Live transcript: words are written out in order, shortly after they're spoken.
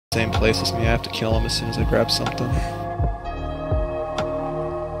Same place as me. I have to kill him as soon as I grab something.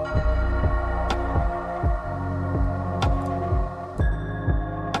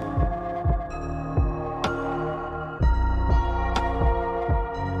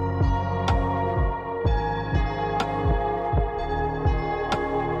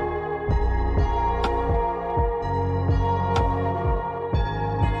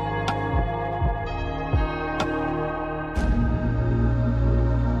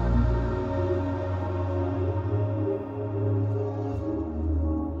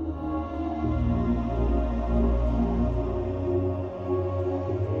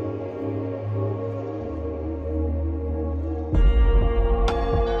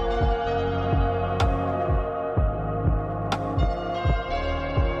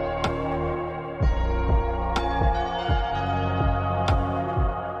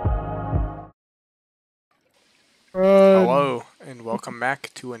 Hello, and welcome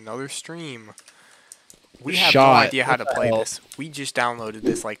back to another stream. We have no idea how to play this. We just downloaded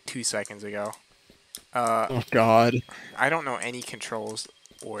this like 2 seconds ago. Oh god. I don't know any controls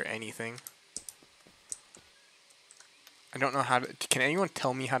or anything. I don't know how to... Can anyone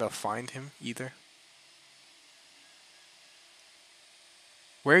tell me how to find him, either?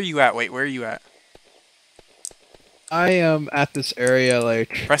 Where are you at? Wait, where are you at? I am at this area,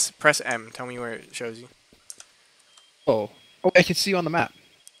 like... Press M. Tell me where it shows you. Oh, I can see you on the map.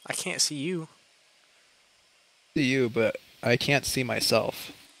 I can't see you. See you, but I can't see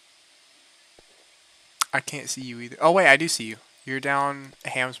myself. I can't see you either. Oh wait, I do see you. You're down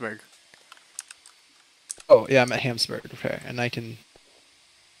Hamsburg. Oh, yeah, I'm at Hamsburg. Okay, and I can...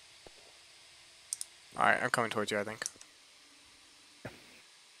 Alright, I'm coming towards you, I think.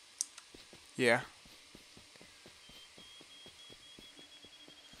 Yeah.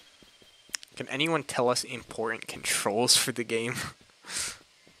 Can anyone tell us important controls for the game?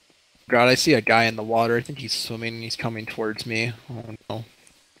 God, I see a guy in the water. I think he's swimming and he's coming towards me. Oh no. Leave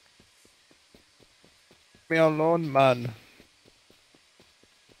me alone, man.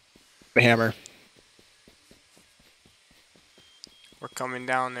 The hammer. We're coming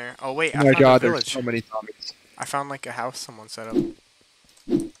down there. Oh wait, Oh I my found a god, there's village. so many zombies. I found like a house someone set up.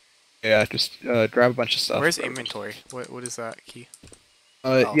 Yeah, just grab a bunch of stuff. Where's inventory? What is that key?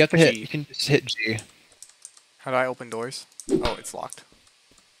 You have to hit. G. You can just hit G. How do I open doors? Oh, it's locked.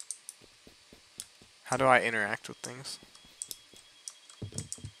 How do I interact with things?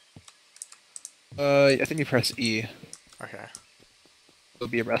 I think you press E. Okay. It'll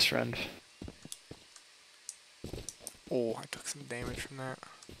be a best friend. Oh, I took some damage from that.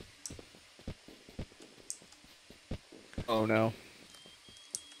 Oh no.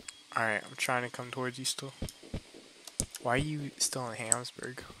 Alright, I'm trying to come towards you still. Why are you still in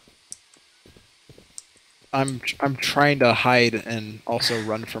Hamsburg? I'm trying to hide and also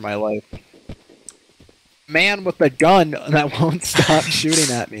run for my life. Man with a gun that won't stop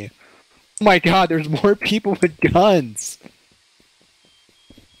shooting at me. Oh my god, there's more people with guns.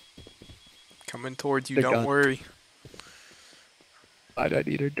 Coming towards you, The don't gun. worry. I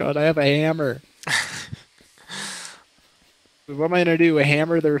need a gun. I have a hammer. What am I gonna do?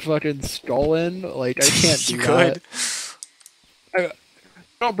 Hammer their fucking skull in? Like I can't do You that. could.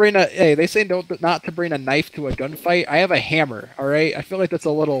 Don't bring a. Hey, they say not to bring a knife to a gunfight. I have a hammer. All right. I feel like that's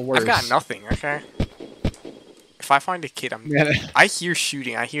a little worse. I've got nothing. Okay. If I find a kid, I hear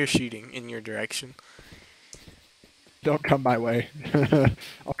shooting. I hear shooting in your direction. Don't come my way.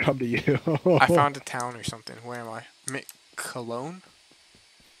 I'll come to you. I found a town or something. Where am I? Cologne?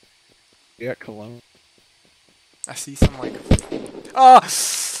 Yeah, Cologne. I see some like... Oh!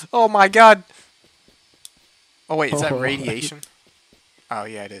 Oh my god! Oh wait, is that radiation? Oh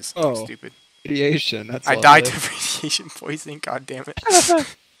yeah, it is. Oh. I'm stupid. Radiation. That's. I lovely. died to radiation poisoning, god damn it.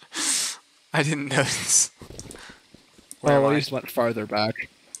 I didn't notice. Where am well, I? you just went farther back.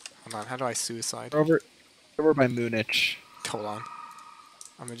 Hold on, how do I suicide? Over by Munich. Hold on.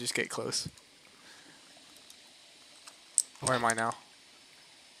 I'm gonna just get close. Where am I now?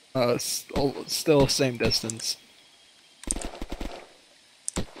 Still same distance.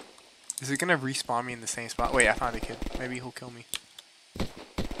 Is it gonna respawn me in the same spot? Wait, I found a kid. Maybe he'll kill me.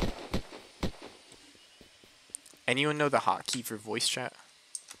 Anyone know the hotkey for voice chat?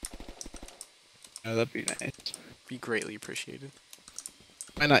 Oh, that'd be nice. Be greatly appreciated.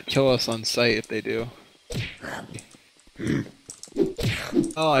 Might not kill us on sight if they do.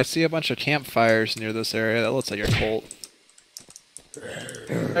 Oh, I see a bunch of campfires near this area. That looks like a cult.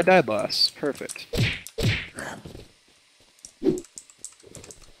 I died last. Perfect.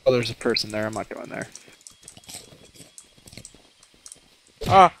 Oh, there's a person there. I'm not going there.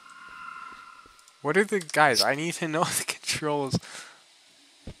 What are the guys? I need to know the controls.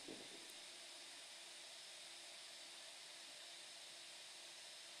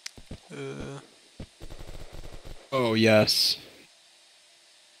 Oh yes.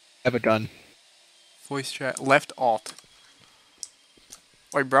 I have a gun. Voice chat. Left alt.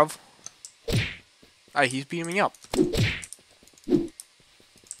 Wait, bruv. Hey, he's beating me up.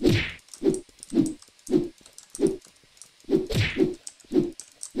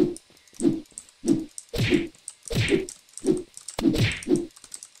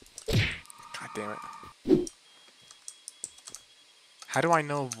 God damn it. How do I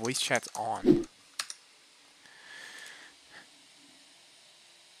know voice chat's on?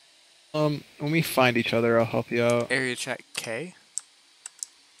 When we find each other, I'll help you out. Area chat K?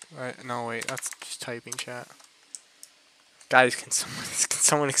 Right, no, wait, that's just typing chat. Guys, can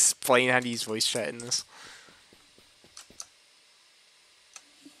someone explain how to use voice chat in this?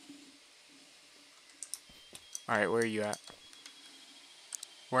 Alright, where are you at?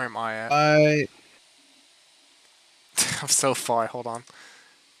 Where am I at? I'm so far, hold on.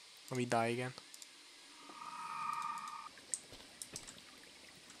 Let me die again.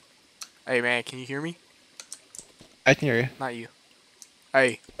 Hey man, can you hear me? I can hear you. Not you.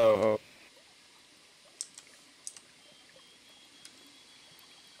 Hey. Oh.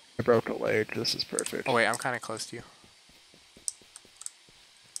 I broke a leg. This is perfect. Oh wait, I'm kind of close to you.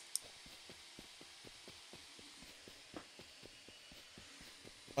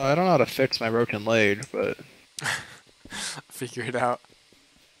 I don't know how to fix my broken leg, but Figure it out.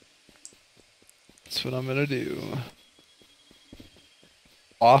 that's what I'm gonna do.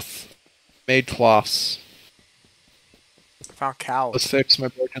 Cloth. Made cloths. I found cows. Let's fix my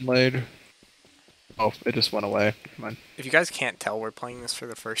broken leg. Oh, it just went away. Come on. If you guys can't tell, we're playing this for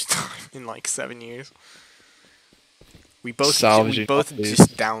the first time in like 7 years. We both Salvaging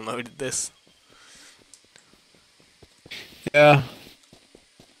just downloaded this. Yeah.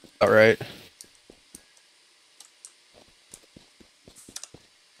 Alright.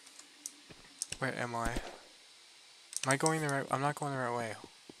 Where am I? Am I going the right? I'm not going the right way.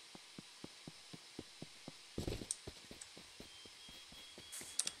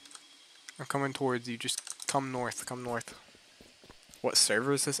 I'm coming towards you. Just come north. Come north. What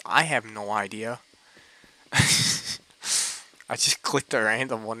server is this? I have no idea. I just clicked a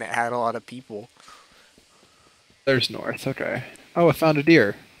random one that had a lot of people. There's north. Okay. Oh, I found a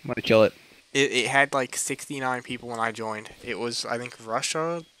deer. I'm gonna kill it. It had like 69 people when I joined. It was, I think,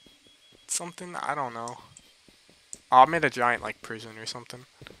 Russia something? I don't know. Oh, I'm in a giant like prison or something.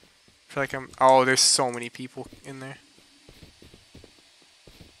 I feel like I'm... Oh, there's so many people in there.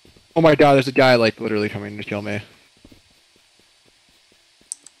 Oh my god, there's a guy like literally coming to kill me.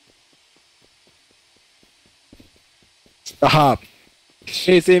 Stop.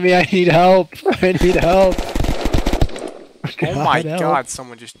 Chasing me, I need help. I need help. Oh my help. god,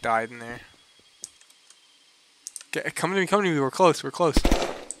 someone just died in there. Come to me, come to me, we're close, we're close.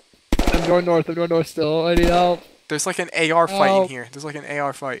 I'm going north still. I need help. There's like an AR fight in here. There's like an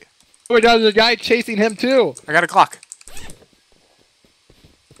AR fight. Oh my god, there's a guy chasing him too. I got a Glock.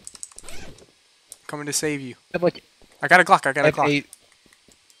 Coming to save you. I have like I got a Glock, I got a Glock. 8.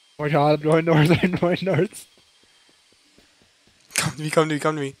 Oh my god, I'm going north, I'm going north. Come to me, come to me,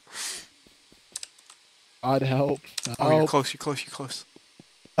 come to me. God help. Oh, you're close, you're close, you're close.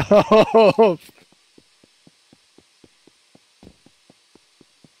 Help.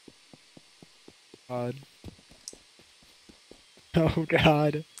 God. Oh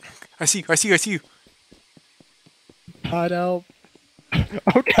god. I see you, I see you, I see you. God help.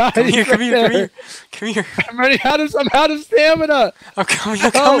 Oh god, Come here, he's come right here, come there. here. Come here. I'm out of stamina. I'm coming,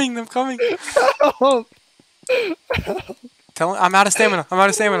 I'm coming, I'm coming. Help. Tell him I'm out of stamina, I'm out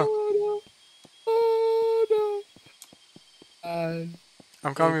of stamina. Oh no. Oh no. God.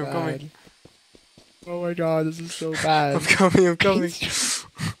 I'm coming, So I'm coming. bad. Oh my god, this is so bad. I'm coming, I'm coming.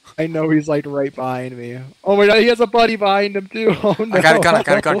 I know he's like right behind me. Oh my god, he has a buddy behind him too. Oh no. I got a gun, I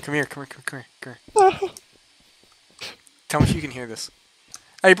got a gun. Come here, come here, come here, come here. Come here. Tell me if you can hear this.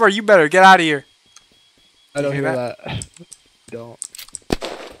 Hey bro, you better get out of here. I don't hear hear that. Don't.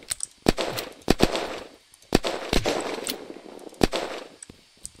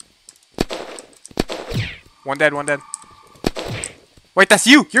 One dead, one dead. Wait, that's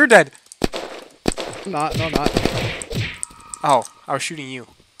you! You're dead! Not, no, not. Oh, I was shooting you.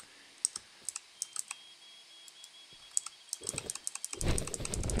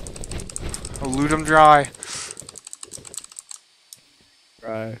 I'll loot him dry.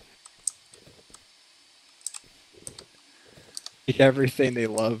 Right. Take everything they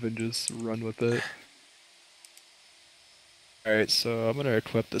love and just run with it. Alright, so I'm gonna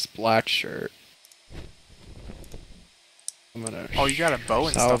equip this black shirt. I'm gonna... Oh, you got a bow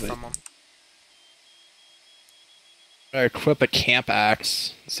and stuff from him. I equip a camp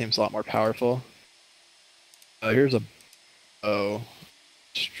axe. Seems a lot more powerful. Here's a bow.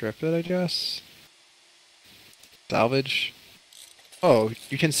 Strip it, I guess. Salvage. Oh,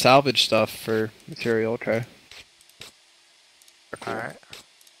 you can salvage stuff for material. Okay. Cool. Alright.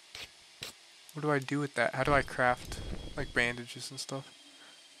 What do I do with that? How do I craft, like, bandages and stuff?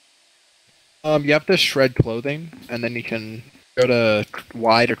 You have to shred clothing, and then you can go to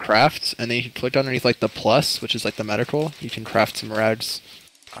Y to craft, and then you can click underneath like the plus, which is like the medical. You can craft some rags.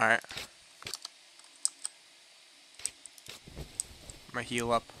 Alright. I'm gonna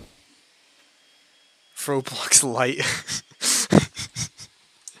heal up. Roblox light.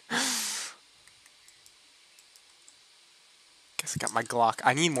 Guess I got my Glock.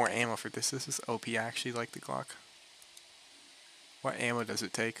 I need more ammo for this. This is OP. I actually like the Glock. What ammo does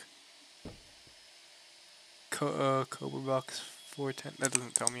it take? Cobra Box 410. That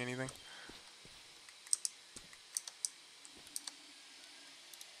doesn't tell me anything.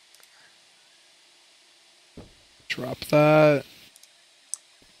 Drop that.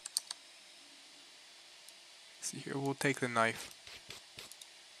 See here, we'll take the knife.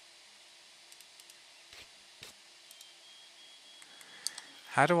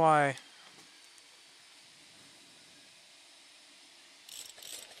 How do I...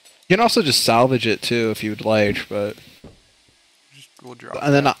 You can also just salvage it too if you'd like, but We'll drop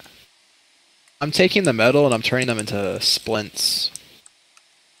and then that. I'm taking the metal and I'm turning them into splints.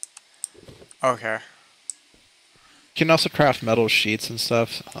 Okay. You can also craft metal sheets and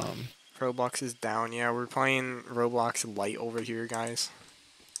stuff. Roblox is down. Yeah, we're playing Roblox light over here, guys.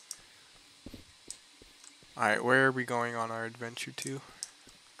 Alright, where are we going on our adventure to?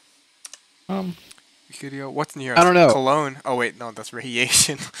 We could go... What's near us? I don't know. Cologne. Oh wait, no, that's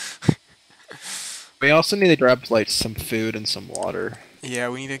radiation. We also need to grab like some food and some water. Yeah,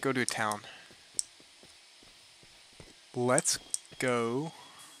 we need to go to a town. Let's go...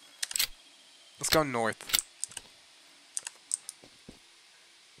 Let's go north.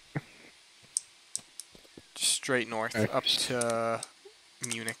 Just straight north, Okay. up to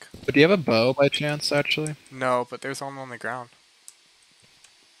Munich. But do you have a bow by chance, actually? No, but there's one on the ground.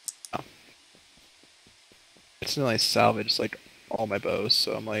 It's nearly salvaged like all my bows,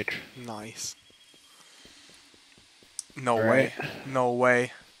 so I'm like, Nice. No all way. right. No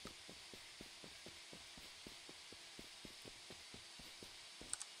way.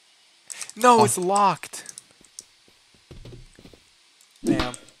 No, Oh. it's locked.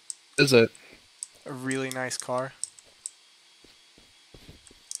 Damn. Is it? A really nice car.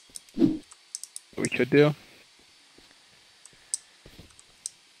 What we could do?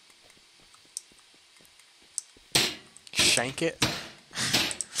 Shank it.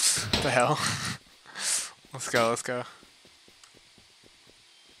 What the hell? Let's go, let's go.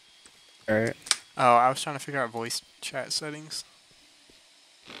 Alright. Oh, I was trying to figure out voice chat settings.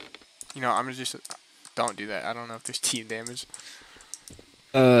 You know, I'm gonna just... Don't do that. I don't know if there's team damage.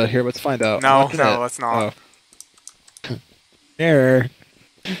 Here, let's find out. No, Watching no, it. let's not. Oh. Error.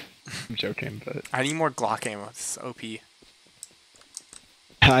 I'm joking, but I need more Glock ammo. This is OP.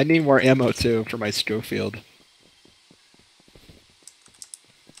 I need more ammo too for my Schofield.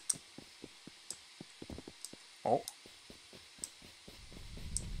 Oh.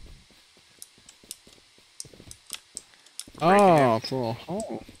 Oh, cool.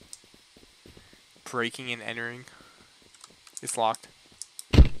 Oh. Breaking and entering. It's locked.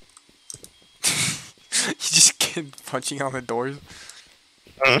 You just get punching on the doors.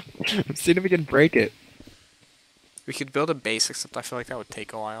 Let's see if we can break it. We could build a base, except I feel like that would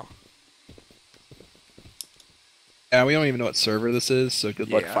take a while. Yeah, we don't even know what server this is, so good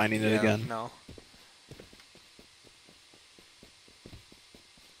luck finding it again. No.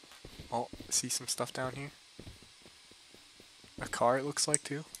 Oh, see some stuff down here. A car, it looks like,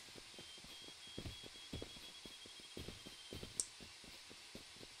 too.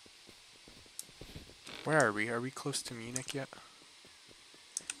 Where are we? Are we close to Munich yet?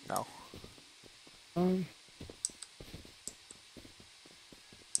 No. Got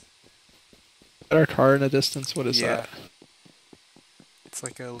our car in the distance. What is that? It's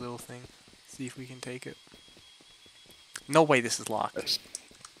like a little thing. See if we can take it. No way this is locked. Yes.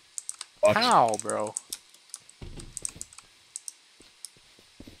 How, bro?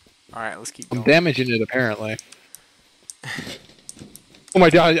 Alright, let's keep I'm going. damaging it apparently. Oh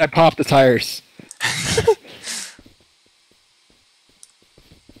my god! I popped the tires.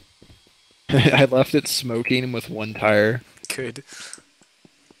 I left it smoking with one tire. Good.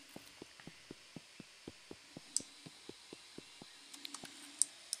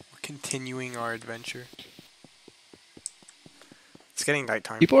 We're continuing our adventure. It's getting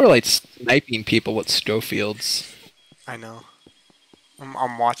nighttime. People are like sniping people with Schofields. I know.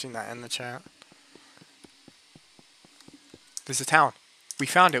 I'm watching that in the chat. There's a town. We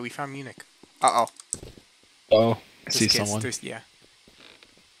found it. We found Munich. Uh oh. Oh, I There's see kids. someone. There's yeah.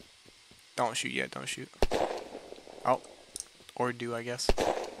 Don't shoot yet. Don't shoot. Oh, or do I guess?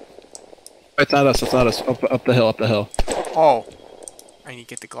 It's not us. It's not us. Up the hill. Up the hill. Oh, I need to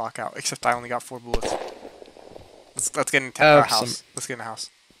get the Glock out. Except I only got 4 bullets. Let's get in a Have house. some. Let's get in a house.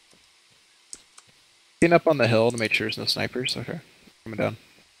 Getting up on the hill to make sure there's no snipers. Okay, coming down.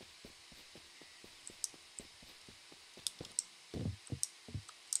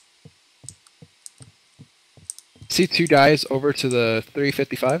 See 2 guys over to the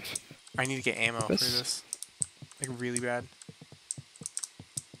 355. I need to get ammo for this. Like really bad.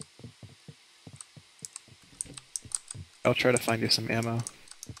 I'll try to find you some ammo. How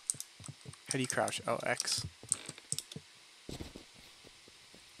do you crouch? Oh, X.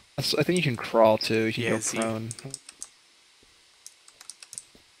 I think you can crawl too. You can Yeah, go Z. prone.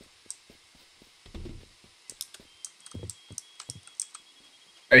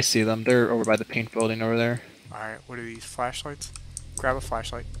 I see them. They're over by the pink building over there. Alright, what are these? Flashlights? Grab a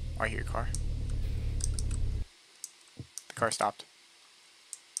flashlight. Oh, I hear your car. The car stopped.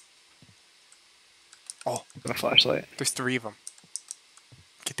 Oh, Got a flashlight. there's 3 of them.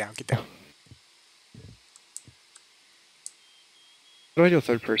 Get down, get down. How do I do a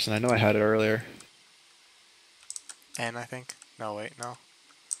third person? I know I had it earlier. N, I think. No, wait, no.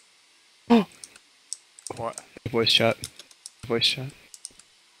 What? Voice chat. Voice chat.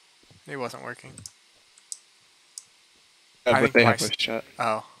 It wasn't working. Yeah, I but think they my have voice chat.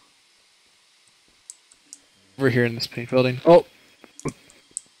 Oh. Over here in this pink building. Oh!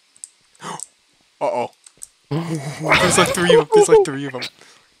 Uh-oh. There's like 3 of them. There's like 3 of them.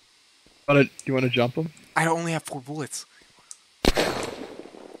 You want to jump them? I only have 4 bullets.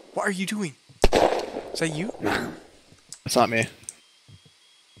 What are you doing? Is that you? It's not me.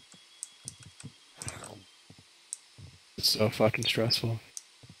 It's so fucking stressful.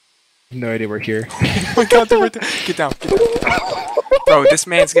 I have no idea we're here. Oh my god, they're right there. Get down, get down. Bro, this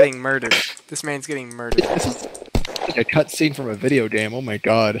man's getting murdered. This man's getting murdered. This is like a cutscene from a video game. Oh my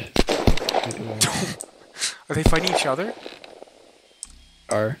god. Are they fighting each other?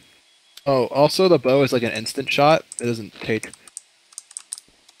 Oh, also the bow is like an instant shot. It doesn't take.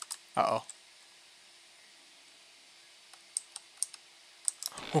 Uh-oh.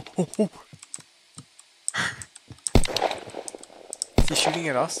 Oh, oh, oh. Is he shooting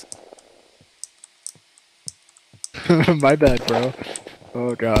at us? My bad, bro.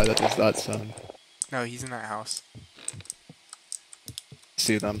 Oh god, that does not sound. No, he's in that house.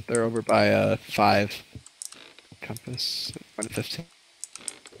 See them. They're over by 5. Compass 115.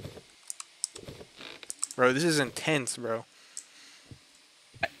 Bro, this is intense, bro.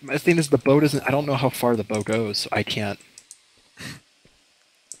 My thing is the bow doesn't. I don't know how far the bow goes, so I can't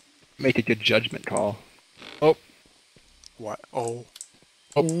make a good judgment call. Oh, What? Oh.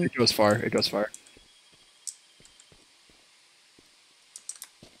 oh, it goes far. It goes far.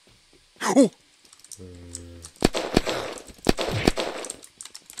 Oh!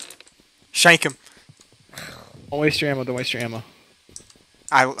 Shank him. Don't waste your ammo. Don't waste your ammo.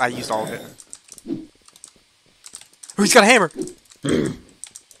 I used all of it. Oh, he's got a hammer.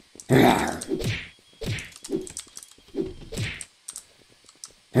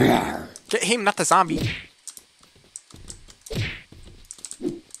 Get him, not the zombie.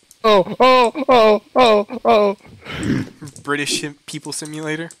 Oh, oh, oh, oh, oh. British people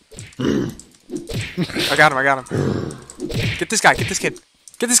simulator. I got him, I got him. Get this guy, get this kid.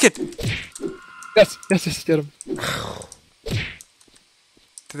 Get this kid. Yes, yes, yes, get him.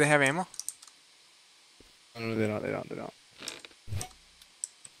 Do they have ammo? No, they don't. They don't. They don't.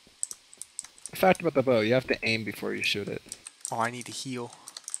 The fact about the bow, you have to aim before you shoot it. Oh, I need to heal.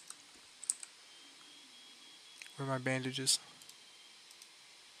 Where are my bandages?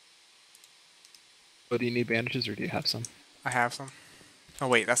 Oh, do you need bandages or do you have some? I have some. Oh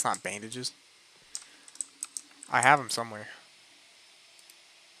wait, that's not bandages. I have them somewhere.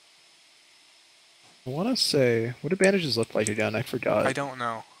 I want to say, what do bandages look like again? I forgot. I don't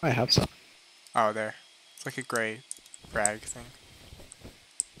know. I have some. Oh, there. It's like a gray rag thing.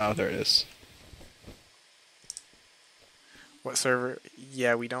 Oh, there it is. What server?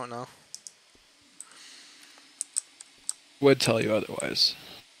 Yeah, we don't know. Would tell you otherwise.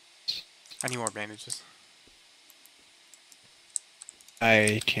 I need more bandages.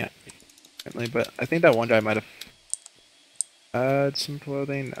 I can't, apparently, but I think that one guy might have had some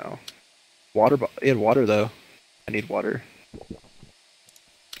clothing. No, water. He had water though. I need water.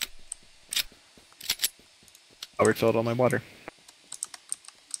 I refilled all my water.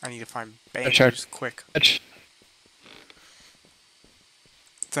 I need to find check. bandages quick. Fetch.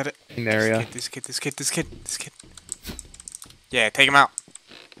 that it? In the area. This kid. Yeah, take him out.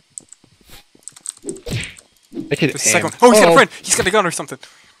 I could The aim. second one. Oh, he's got a friend. He's got a gun or something.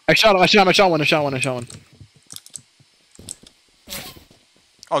 I shot one.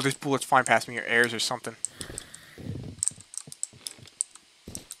 Oh, there's bullets flying past me or airs or something.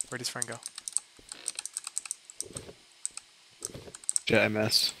 Where'd his friend go? Shit, I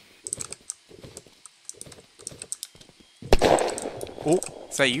missed. Oh,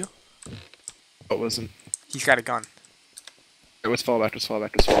 is that you? Oh, it wasn't. He's got a gun. Let's fall back.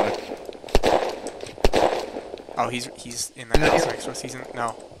 Oh, he's in the house next to us. He's in.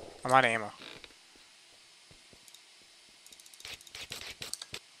 No, I'm out of ammo.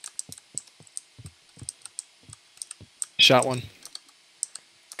 Shot one.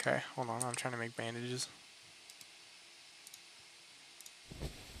 Okay, hold on. I'm trying to make bandages.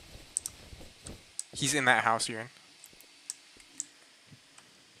 He's in that house you're in.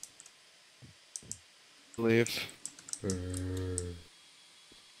 Believe.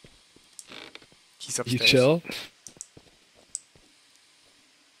 He's You upstairs. chill.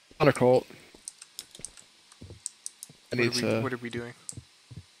 Not a Colt. What are we doing?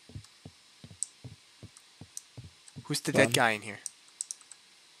 Who's the dead guy in here?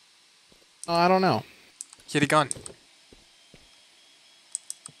 Oh, I don't know. He had a gun.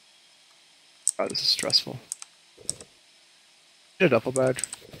 Oh, this is stressful. Get a duffel bag,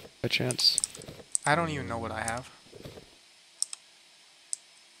 by chance. I don't even know what I have.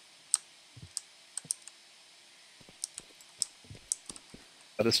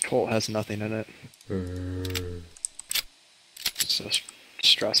 But this Colt has nothing in it. It's so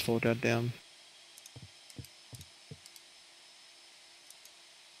stressful, goddamn.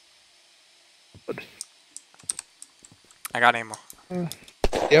 I got ammo. Do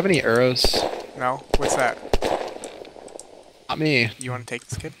you have any arrows? No? What's that? Not me. You want to take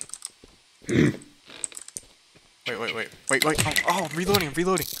this kid? Wait. Oh, I'm reloading.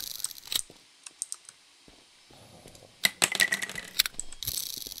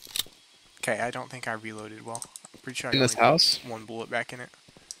 Okay, I don't think I reloaded well. I'm pretty sure I In this only put house? one bullet back in it.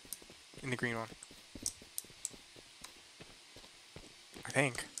 In the green one. I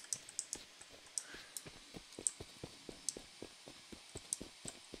think.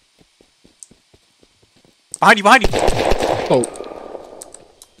 Behind you! Oh.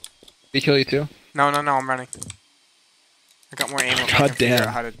 Did he kill you too? No, I'm running. I got more ammo if I God can figure damn.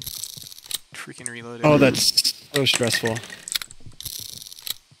 out how to freaking reload it. Oh, that's so stressful.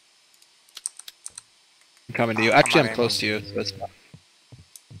 I'm coming to you. Actually, I'm close to you. So that's fine.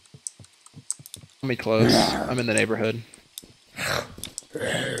 Let me close. I'm in the neighborhood.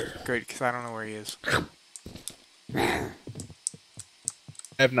 Great, because I don't know where he is.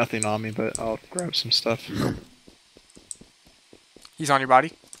 I have nothing on me, but I'll grab some stuff. He's on your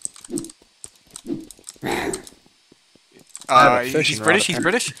body? have a He's fishing British? rod. He's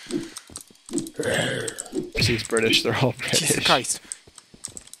British? He's British. They're all British. Jesus Christ.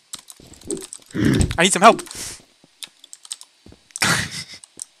 I need some help!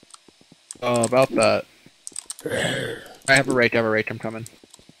 Oh, about that. I have a rake. I'm coming.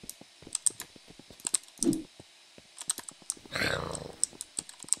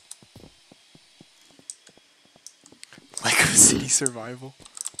 Lego City Survival.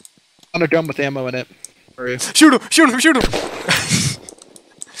 On a gun with ammo in it. Where are you? Shoot him!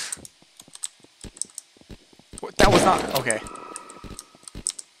 What, that was not... Okay.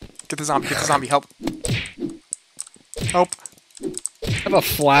 Get the zombie, help. Help. I have a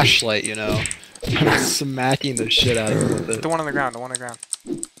flashlight, you know. I'm smacking the shit out of him with it. The one on the ground.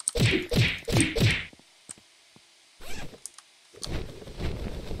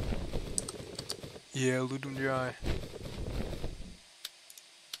 Yeah, loot him dry.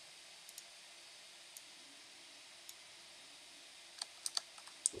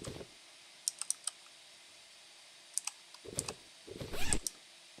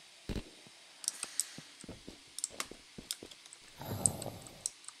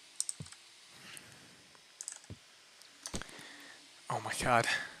 Oh my god.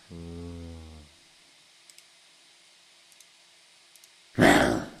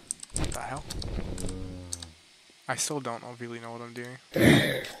 What the hell? I still don't really know what I'm doing.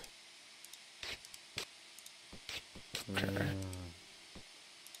 I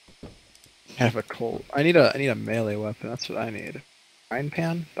have a Colt. I need a melee weapon. That's what I need. Frying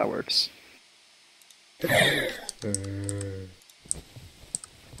pan? That works.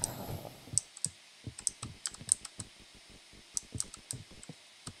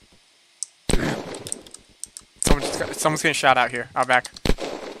 Someone's getting shot out here. Out back.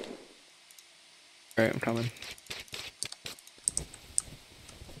 Alright, I'm coming.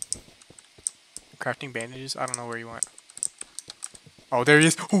 Crafting bandages? I don't know where you went. Oh, there he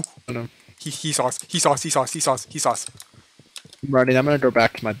is. Ooh. I don't know. He saw us. He saw us. He saw us. He saw us. He saw us. I'm running. I'm gonna go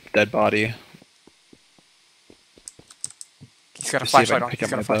back to my dead body. He's got a To see if I flashlight can on. pick He's up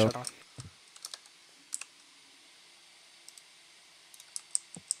got a my flashlight bow. on.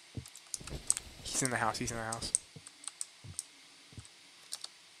 He's in the house. He's in the house.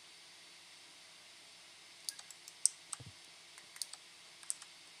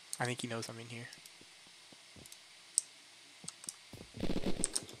 I think he knows I'm in here.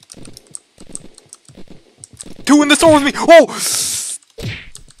 Two in the store with me! Oh!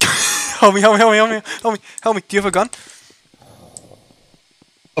 Help me, help me, help me, help me, help me, help me. Do you have a gun?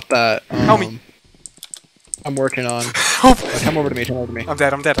 Up that. Help me. I'm working on. Help! Come over to me. Come over to me. I'm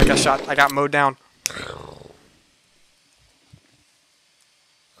dead, I'm dead. I got shot. I got mowed down.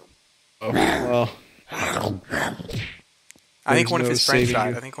 Oh, well. I think There's one of no his friends saving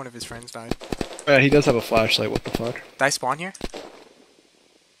died. you. I think one of his friends died. Yeah, he does have a flashlight. What the fuck? Did I spawn here?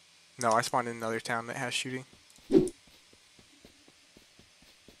 No, I spawned in another town that has shooting.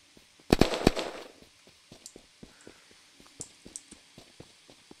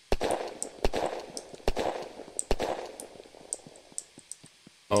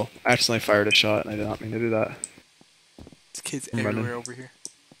 Oh, I accidentally fired a shot, and I did not mean to do that. There's kids I'm everywhere running. over here.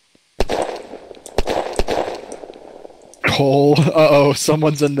 Cole. Uh-oh,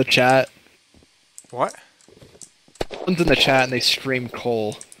 someone's in the chat. What? Someone's in the chat, and they scream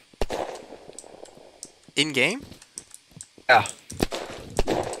Cole. In game? Yeah.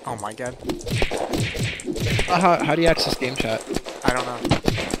 Oh my god. How do you access game chat? I don't know.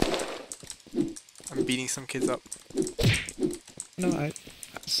 I'm beating some kids up. No, I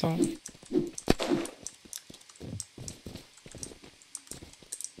saw.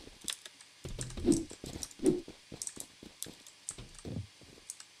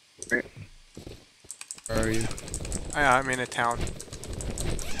 Where are you? I'm in a town.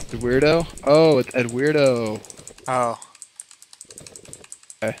 The weirdo? Oh, it's Ed Weirdo. Oh.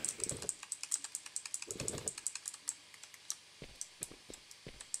 Okay.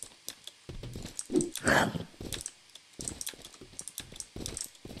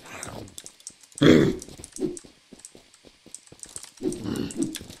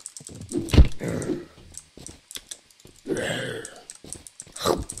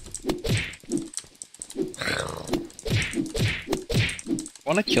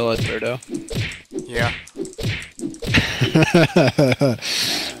 Want to kill Ed Weirdo? Yeah.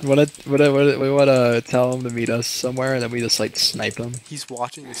 We wanna tell him to meet us somewhere, and then we just like snipe him. He's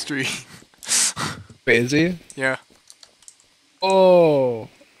watching the stream. Crazy. Yeah. Oh,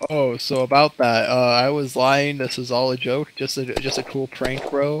 so about that, I was lying. This is all a joke. Just a cool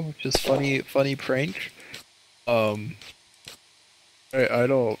prank, bro. Just funny prank. I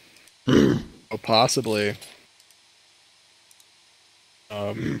don't. Possibly.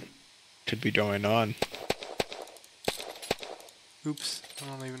 Could be going on. Oops. I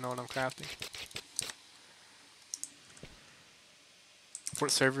don't even know what I'm crafting. What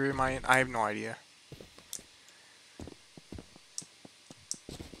server am I in? I have no idea.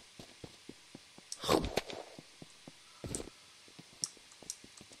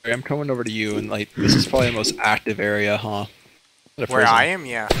 I'm coming over to you, and like this is probably the most active area, huh? Where I am?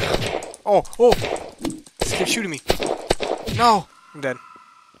 Yeah. Oh! Oh! This kid's shooting me. No! I'm dead.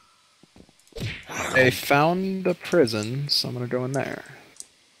 I found a prison, so I'm gonna go in there.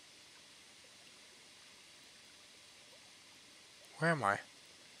 Where am I?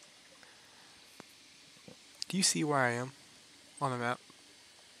 Do you see where I am on the map?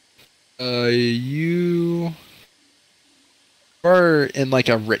 You are in like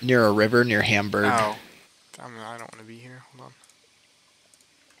near a river near Hamburg. Oh. I don't want to be here. Hold on.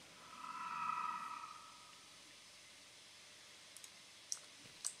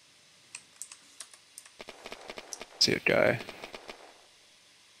 See a guy.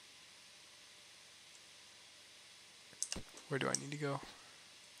 Where do I need to go?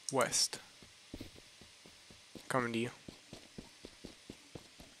 West. Coming to you.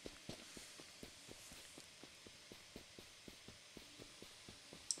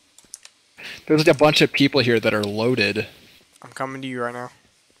 There's like a bunch of people here that are loaded. I'm coming to you right now.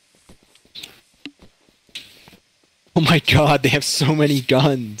 Oh my god, they have so many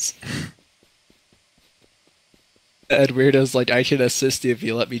guns. Ed Weirdo's like, I can assist you if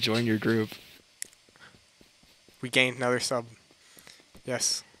you let me join your group. We gained another sub.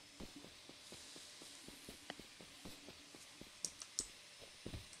 Yes.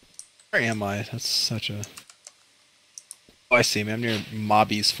 Where am I? That's such a... Oh, I see me. I'm near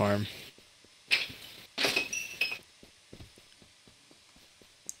Mobby's farm.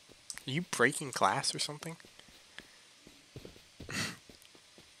 Are you breaking glass or something?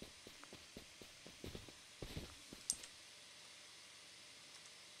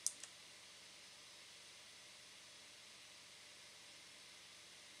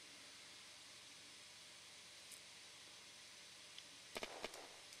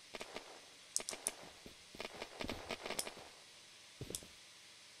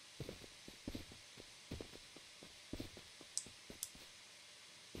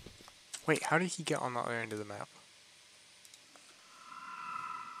 Wait, how did he get on the other end of the map?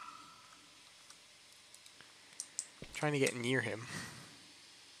 Trying to get near him.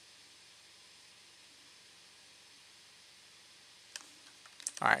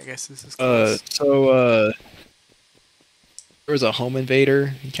 Alright, I guess this is close. There was a home invader.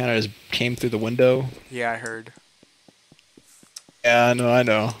 He kind of just came through the window. Yeah, I heard. Yeah, I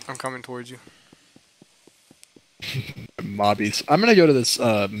know. I'm coming towards you. Mobbies. I'm gonna go to this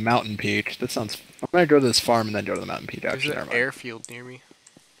mountain peak. That sounds. I'm gonna go to this farm and then go to the mountain peak. There's Actually, an never mind. airfield near me.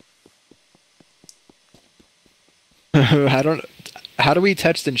 I don't. How do we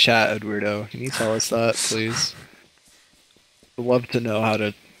text in chat, Eduardo? Can you tell us that, please? I'd love to know how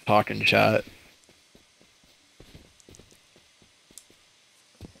to talk in chat.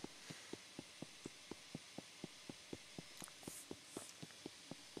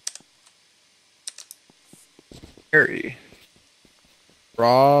 Berry.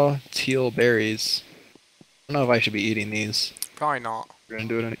 Raw teal berries. I don't know if I should be eating these. Probably not. We're gonna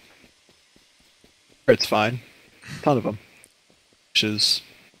do it. It's fine. Ton of them. Which is.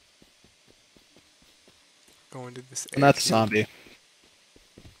 Going to this And that's a airfield. zombie.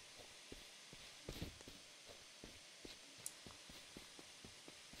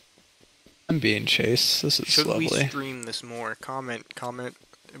 I'm being chased. This is Should we lovely. stream this more? Comment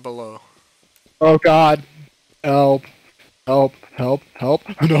below. Oh God! Help! Help! Help! Help!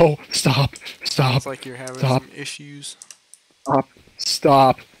 No! Stop! Stop! Sounds like you're having Stop. some issues. Stop!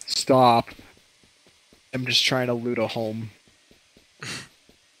 Stop! Stop! I'm just trying to loot a home.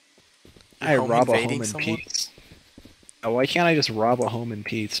 I home rob a invading home in someone? peace. Oh, why can't I just rob a home in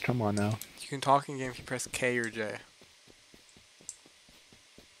peace? Come on now. You can talk in game if you press K or J.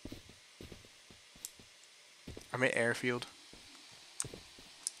 I'm at airfield.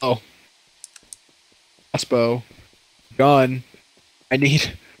 Oh. Crossbow. Gun. I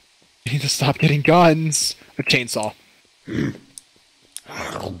need to stop getting guns. A chainsaw.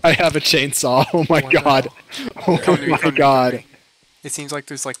 I have a chainsaw. Oh my What the god. hell? Oh Come to me, my come to me, come to god. me. It seems like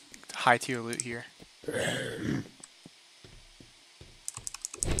there's like high tier loot here.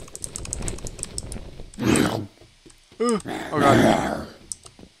 Ooh. Oh god.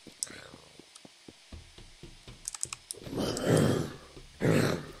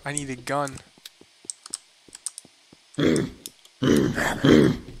 I need a gun.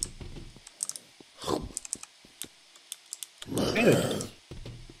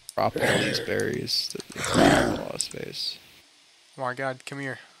 Drop all these berries to the wall of space. Oh my god, come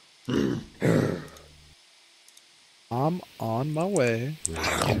here. I'm on my way. In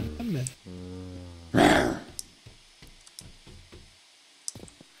a minute.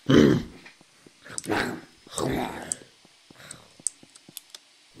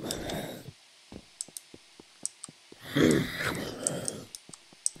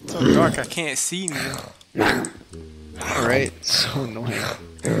 It's so dark, I can't see you. Alright, so annoying.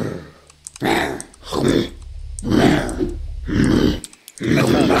 I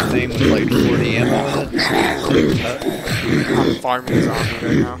found a thing with like 40 ammo in it. I'm farming zombie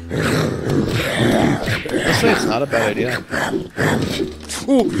right now. Honestly, it's not a bad idea.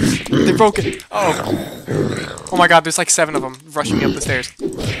 Ooh! They broke it! Oh! Oh my god, there's like 7 of them rushing me up the stairs.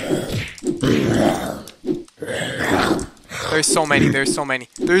 There's so many, there's so many.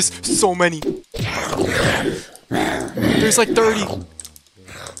 There's so many! There's like 30!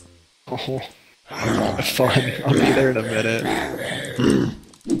 Oh, fun. I'll be there in a minute.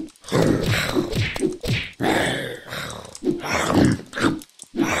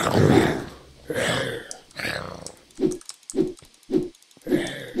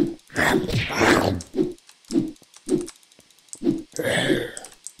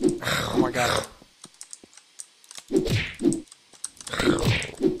 Oh my god.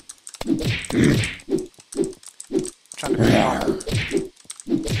 Trying to pick it up.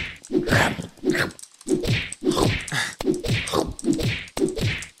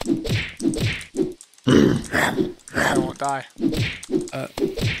 I won't die.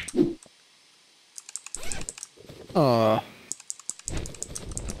 Aw.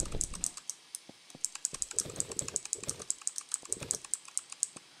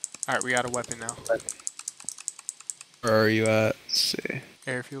 Alright, we got a weapon now. Where are you at? Let's see.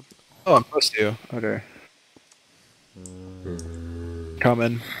 Airfield. Oh, I'm close to you. Okay.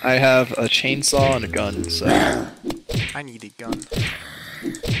 Coming. I have a chainsaw and a gun, so I need a gun.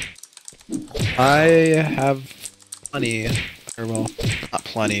 I have plenty, or well, not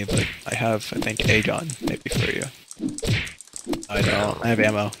plenty, but I have, I think, a gun, maybe for you. I don't. I have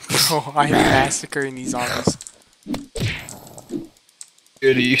ammo. Bro, I am massacring these zombies.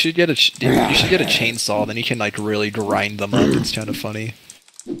 Dude, you should get you should get a chainsaw, then you can like really grind them up. It's kind of funny.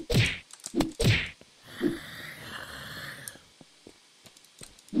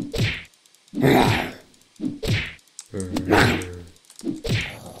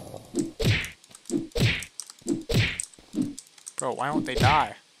 Bro, why don't they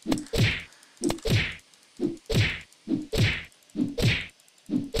die?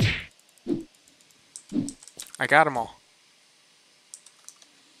 I got them all.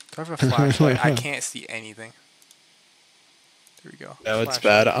 Do I have a flashlight? I can't see anything. There we go. No, it's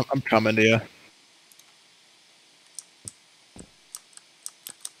Flashlight. bad. I'm coming to you.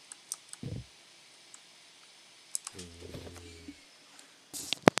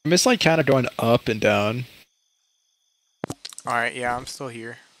 I'm just like kind of going up and down. Alright, yeah, I'm still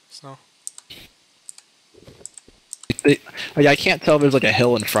here. So, Like, I can't tell if there's like a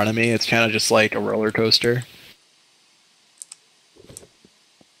hill in front of me. It's kind of just like a roller coaster.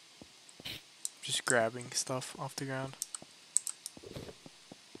 just grabbing stuff off the ground.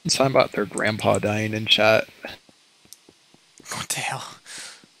 It's time about their grandpa dying in chat. What the hell?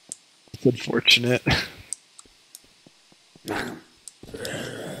 It's unfortunate.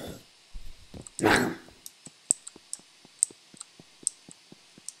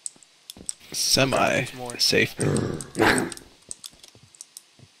 Semi safe.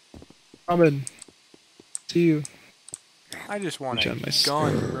 Coming. See you. I just want a Reach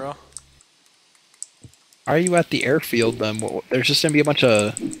on my gun, bro. Are you at the airfield then? There's just gonna be a bunch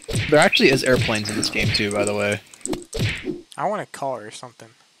of. There actually is airplanes in this game too, by the way. I want a car or something.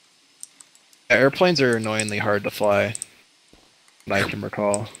 Yeah, airplanes are annoyingly hard to fly. That I can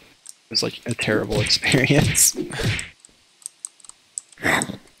recall. It was like a terrible experience.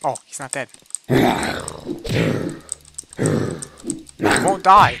 Oh, he's not dead. He won't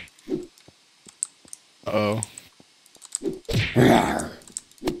die. Uh oh. There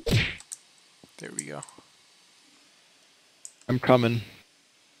we go. I'm coming.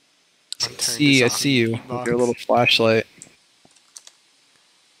 Unturned I see you zombie with your box. little flashlight.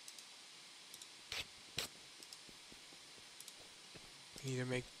 Need to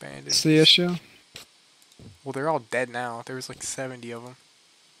make bandages. What's the issue? Well, they're all dead now. There was like 70 of them.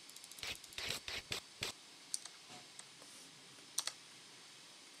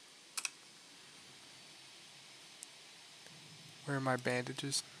 Where are my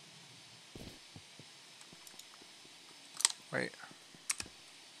bandages? Wait.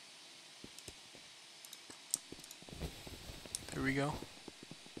 There we go.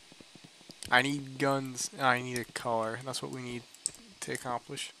 I need guns and I need a car. That's what we need to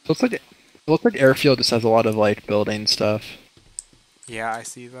accomplish. It looks like airfield just has a lot of like building stuff. Yeah, I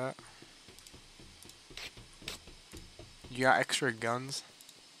see that. You got extra guns?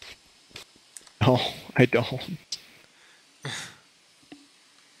 No, I don't.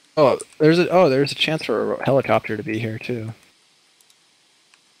 There's a chance for a helicopter to be here too.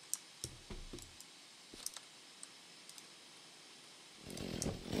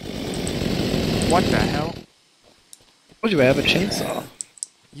 What the hell? Told you I have a chainsaw.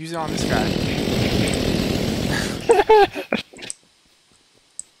 Use it on this guy.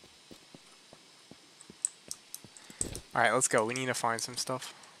 Alright, let's go. We need to find some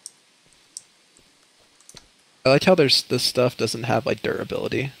stuff. I like how this stuff doesn't have like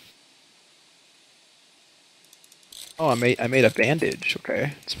durability. Oh, I made a bandage.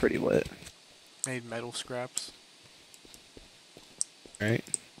 Okay, it's pretty lit. Made metal scraps. All right.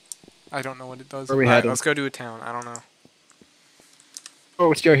 I don't know what it does. Where we Alright, heading? let's go to a town. I don't know. Oh,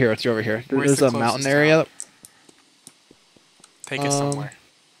 let's go here. Let's go over here. Where's There's the a mountain closest area. town? Take us somewhere.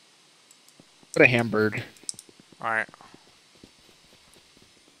 Go to Hamburg. Alright.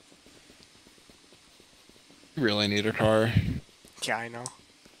 Really need a car. Yeah, I know.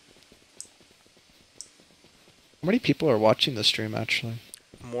 How many people are watching the stream actually?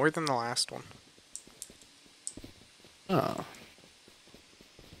 More than the last one. Oh.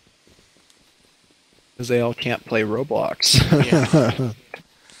 Because they all can't play Roblox. Yeah.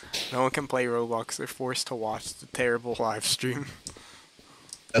 No one can play Roblox. They're forced to watch the terrible live stream.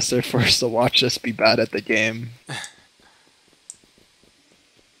 Yes, they're forced to watch us be bad at the game.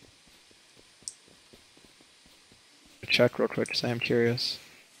 Check real quick, because I am curious.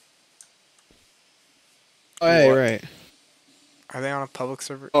 Oh, hey, What? right. Are they on a public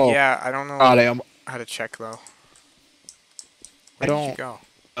server? Oh, Yeah, I don't God, know how to check though. I Where did you don't go?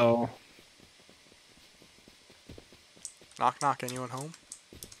 know. Knock knock, anyone home?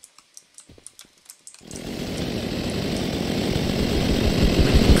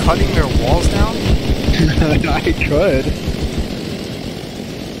 Cutting their walls down? I could.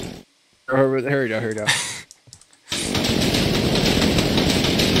 Oh, here we go, here we go.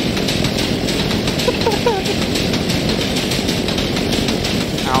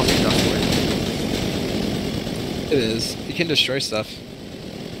 I don't think that's working. It is. You can destroy stuff.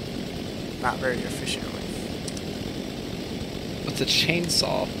 Not very efficiently. What's a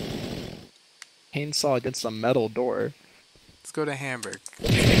chainsaw? Chainsaw against a metal door. Let's go to Hamburg.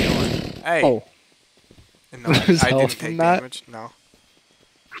 Hey! Oh. No, Was I health didn't from take that? damage. No.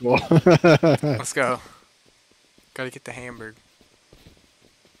 Cool. Let's go. Gotta get to Hamburg.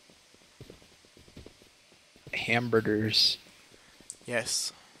 Hamburgers.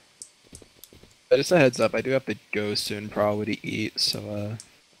 Yes. Just a heads up, I do have to go soon probably to eat, so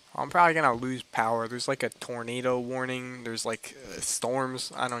I'm probably gonna lose power. There's like a tornado warning. There's like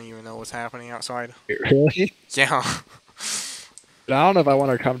storms. I don't even know what's happening outside. Really? Yeah. But I don't know if I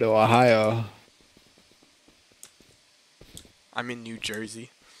want to come to Ohio. I'm in New Jersey.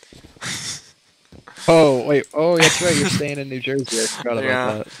 Oh, wait. Oh, that's right. You're staying in New Jersey. I forgot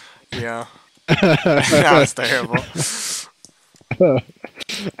about Yeah. that. That was terrible.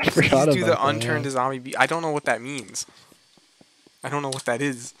 I forgot Please do the about that, unturned yeah. zombie beat. I don't know what that means. I don't know what that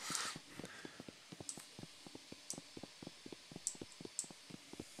is.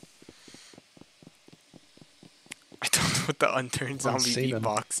 I don't know what the unturned zombie seen them.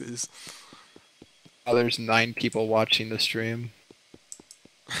 beatbox is. Oh, there's 9 people watching the stream.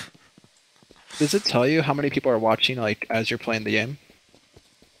 Does it tell you how many people are watching, like, as you're playing the game?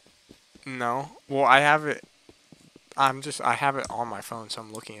 No. Well, I have it. I have it on my phone, so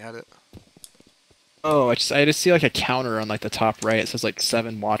I'm looking at it. Oh, I just see like a counter on like the top right. It says like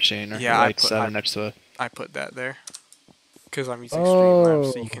 7 watching or Yeah, like 7 next to it. I put that there. Because I'm using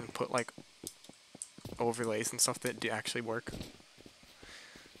Streamlabs, so Oh. you can put like overlays and stuff that do actually work.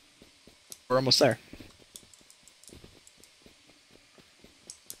 We're almost there.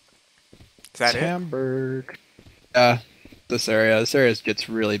 Is that it? Hamburg. Yeah, this area. This area gets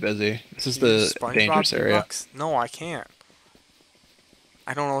really busy. This is Can you the use SpongeBob dangerous area. beatbox? No, I can't.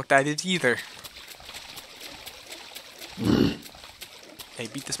 I don't know what that is either. Hey,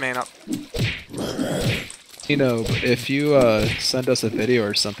 beat this man up. You know, if you send us a video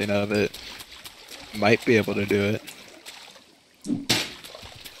or something of it, you might be able to do it.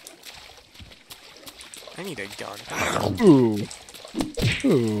 I need a gun. Ooh.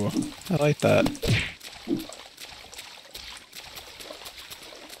 Ooh. I like that.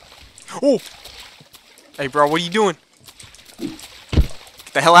 Oh! Hey, bro, what are you doing?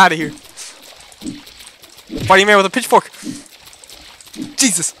 Get the hell out of here. Fighting man with a pitchfork.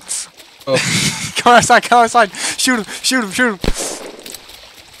 Jesus. Oh. Come outside, come outside. Shoot him, shoot him, shoot him.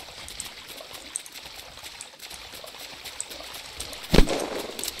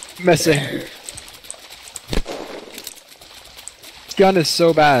 Missing. This gun is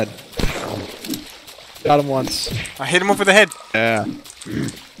so bad. Got him once. I hit him over the head. Yeah. Get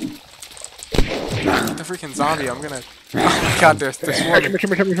the freaking zombie, I'm gonna... Oh my god, they're swarming.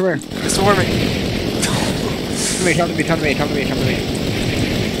 Come here. They're swarming. Come to me.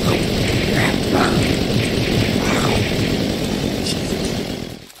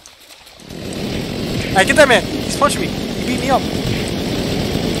 Hey, get that man! He's punching me! He beat me up!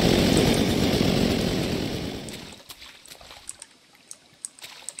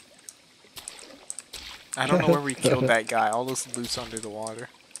 I don't know where we killed that guy. All those loot's under the water.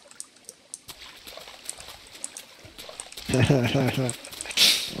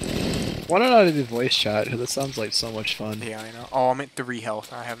 Why don't I do voice chat? Because it sounds like so much fun. Yeah, I know. Oh, I'm at 3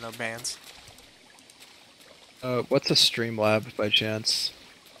 health. I have no bans. What's a Streamlab by chance?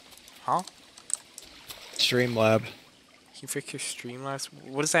 Huh? Streamlab. Can you fix your Streamlabs?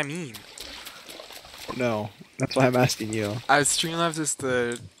 What does that mean? No, that's why I'm asking you. Streamlabs is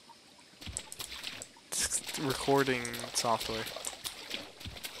the recording software.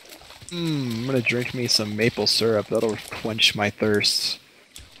 I'm gonna drink me some maple syrup. That'll quench my thirst.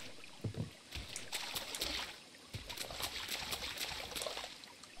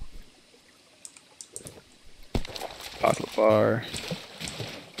 Chocolate bar.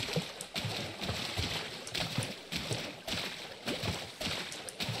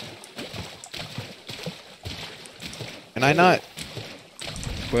 Can I not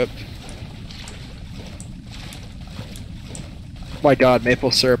equip? Oh my god,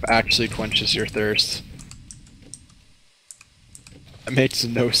 maple syrup actually quenches your thirst. It makes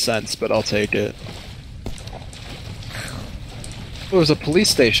no sense, but I'll take it. Oh, it was a police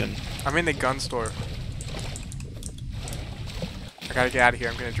station. I'm in the gun store. I gotta get out of here.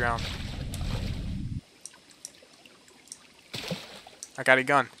 I'm gonna drown. I got a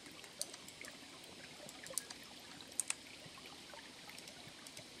gun.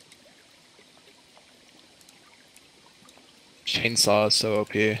 Chainsaw is so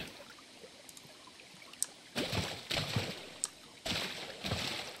OP. Your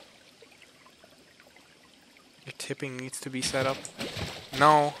tipping needs to be set up.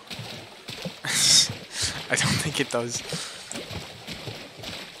 No. I don't think it does.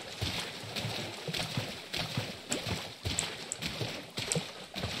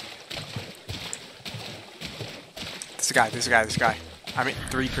 This guy. I'm at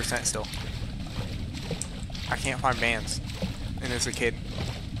 3% still. I can't find bands. And there's a kid.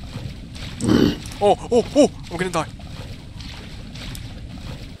 Oh! I'm gonna die.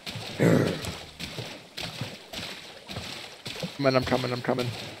 I'm coming. I'm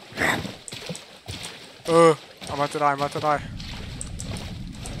about to die.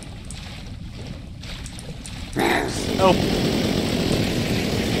 Help!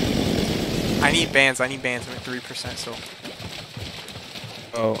 I need bands. I'm at 3% still.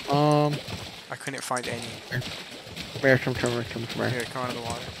 Oh, I couldn't find any. come here. Here, come out of the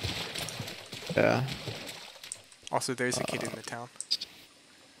water. Yeah. Also, there's a kid in the town.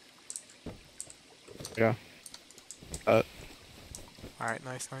 Yeah. Alright,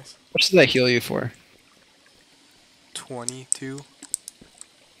 nice. What does that heal you for? 22.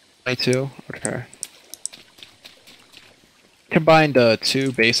 22? Okay. Combined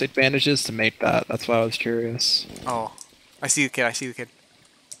 2 basic bandages to make that. That's why I was curious. Oh. I see the kid.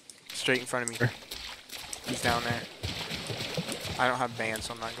 Straight in front of me. Where? He's down there. I don't have bands,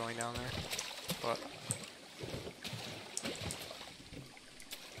 so I'm not going down there. But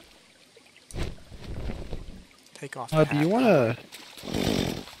take off the hat. Do you wanna...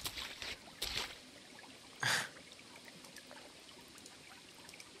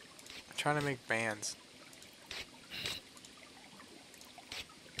 I'm trying to make bands.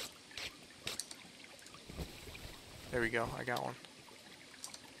 There we go, I got one.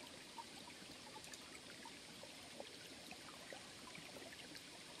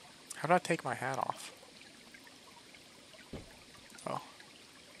 How do I take my hat off? Oh.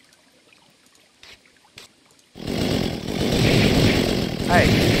 Hey!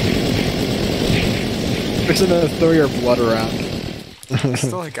 It's gonna throw your blood around. There's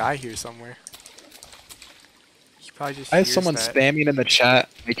still a guy here somewhere. He probably just I have hears someone that. spamming in the chat.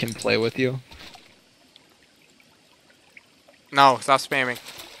 I can play with you. No, stop spamming.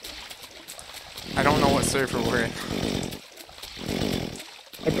 I don't know what server we're in.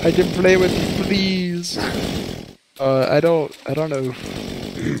 I can play with you, please. I don't know.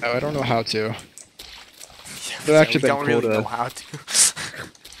 I don't know how to. They've actually we been don't cool really to. know how to.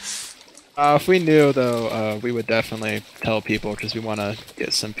 If we knew though, we would definitely tell people because we want to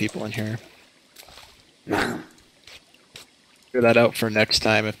get some people in here. Figure that out for next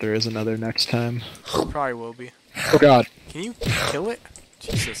time if there is another next time. Probably will be. Oh God. Can you kill it?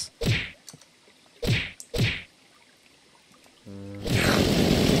 Jesus.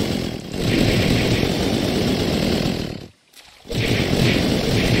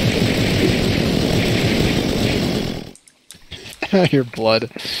 Your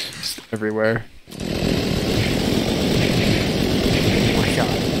blood just everywhere. Oh my God.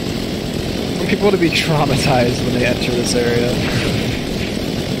 I want people to be traumatized when they enter this area.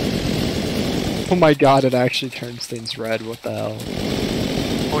 Oh my God, it actually turns things red. What the hell?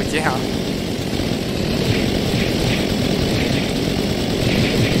 Oh yeah.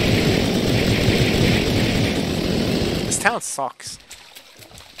 This town sucks.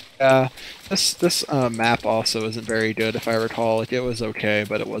 Yeah, this map also isn't very good if I recall. Like, it was okay,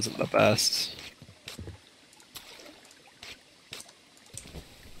 but it wasn't the best.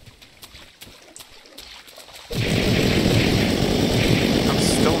 I'm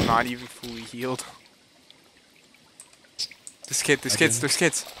still not even fully healed. There's kids. Get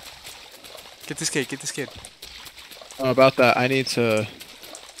this kid. Oh, about that, I need to...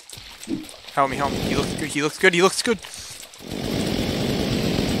 Help me. He looks good.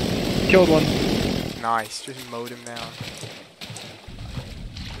 Killed one. Nice, just mowed him down.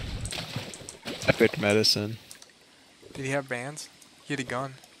 Epic medicine. Did he have bands? He had a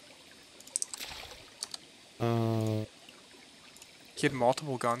gun. He had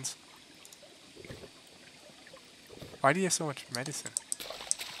multiple guns. Why do you have so much medicine?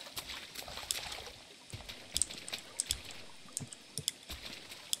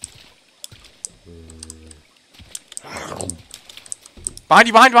 Behind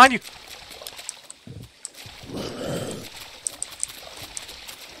you, behind you, behind you!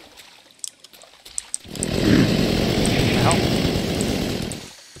 Help.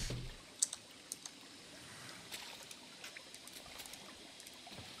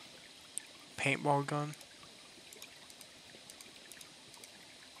 Paintball gun.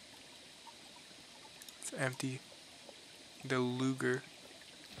 It's empty. The Luger.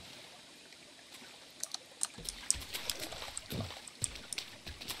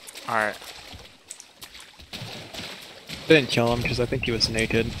 Alright. Didn't kill him because I think he was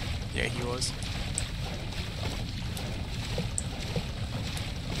naked. Yeah, he was.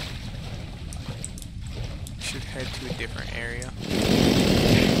 Should head to a different area.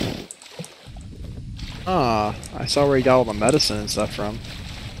 Ah, I saw where he got all the medicine and stuff from.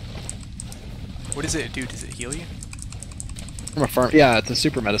 What does it do? Does it heal you? From a farm. Yeah, it's a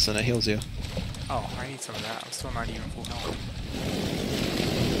super medicine. It heals you. Oh, I need some of that. I'm still not even full health.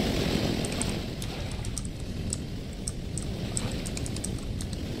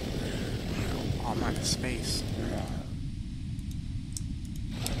 Oh, I'm out of space.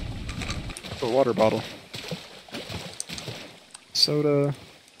 A water bottle. Soda.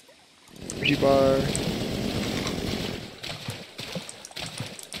 Energy bar.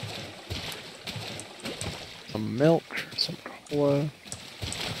 Some milk. Some cola.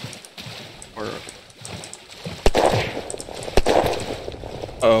 Or...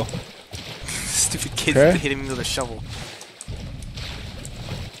 Oh. Stupid kids Okay. hitting me with a shovel.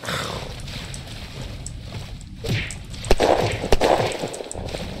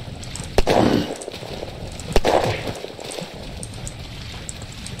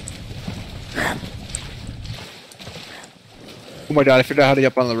 Oh my god, I figured out how to get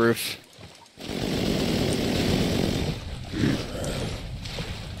up on the roof.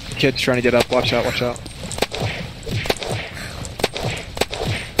 Kid's trying to get up. Watch out, watch out.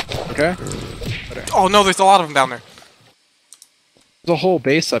 Okay. Oh no, there's a lot of them down there. There's a whole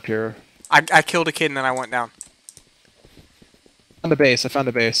base up here. I killed a kid and then I went down. I found a base. I found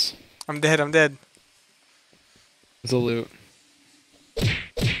a base. I'm dead, I'm dead. There's a loot.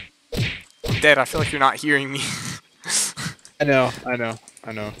 I'm dead, I feel like you're not hearing me. I know, I know,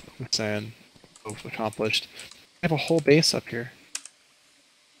 I know. I'm saying. Both accomplished. I have a whole base up here.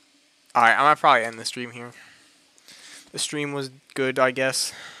 Alright, I might probably end the stream here. The stream was good, I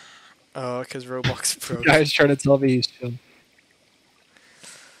guess. Because Roblox broke. Guys trying to tell me he's chill.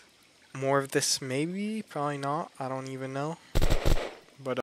 More of this maybe? Probably not. I don't even know.